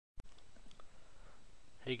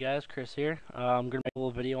Hey guys, Chris here. I'm going to make a little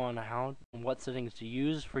video on what settings to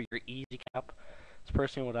use for your EasyCAP. It's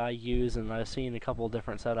personally what I use, and I've seen a couple of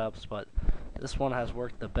different setups, but this one has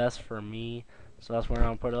worked the best for me, so that's what I'm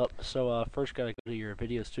going to put up. So first got to go to your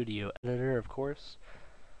VideoStudio editor, of course.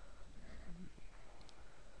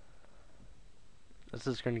 This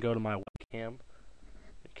is going to go to my webcam,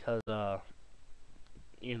 because, I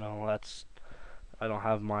don't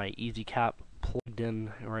have my EasyCAP plugged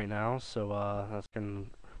in right now, so that's going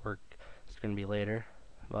to work. It's going to be later,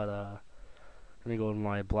 but I'm going to go to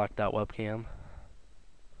my blacked out webcam.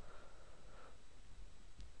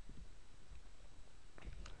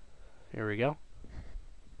 Here we go.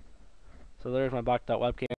 So there's my blacked out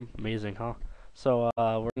webcam. Amazing, huh? So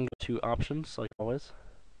we're going to go to options, like always.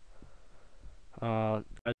 I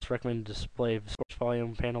just recommend display source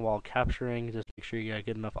volume panel while capturing. Just make sure you got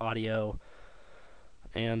good enough audio.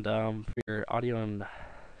 And for your audio and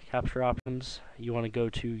capture options, you want to go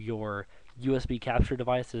to your USB capture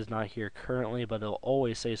device. It is not here currently, but it'll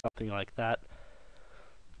always say something like that.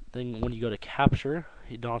 Then when you go to capture,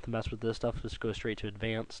 you don't have to mess with this stuff. Just go straight to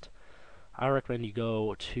advanced. I recommend you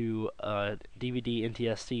go to DVD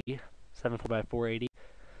NTSC 74x480.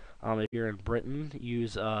 If you're in Britain,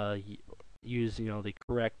 use the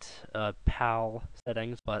correct PAL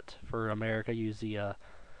settings, but for America, use the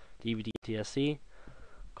DVD NTSC.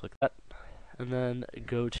 Click that, and then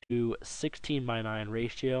go to 16:9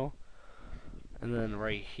 ratio. And then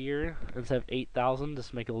right here, instead of 8,000, just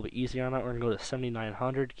to make it a little bit easier on it, we're going to go to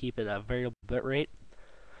 7900, keep it at variable bit rate.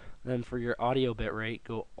 Then for your audio bit rate,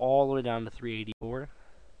 go all the way down to 384.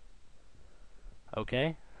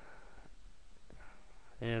 Okay.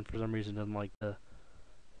 And for some reason, it doesn't like the.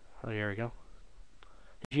 Oh, here we go.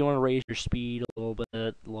 If you want to raise your speed a little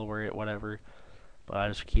bit, lower it, whatever. But I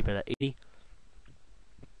just keep it at 80.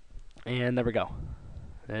 And there we go.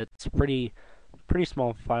 It's pretty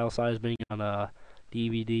small file size, being on a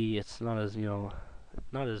DVD. It's not as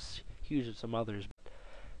not as huge as some others, but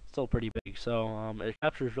still pretty big. So it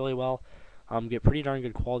captures really well. Get pretty darn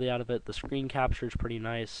good quality out of it. The screen capture is pretty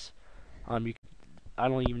nice. I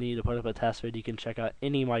don't even need to put up a test vid. You can check out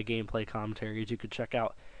any of my gameplay commentaries. You can check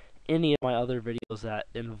out any of my other videos that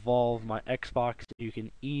involve my Xbox. You can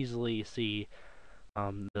easily see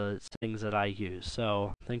the things that I use.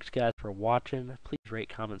 So thanks guys for watching. Please rate,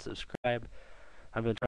 comment, subscribe. I've been trying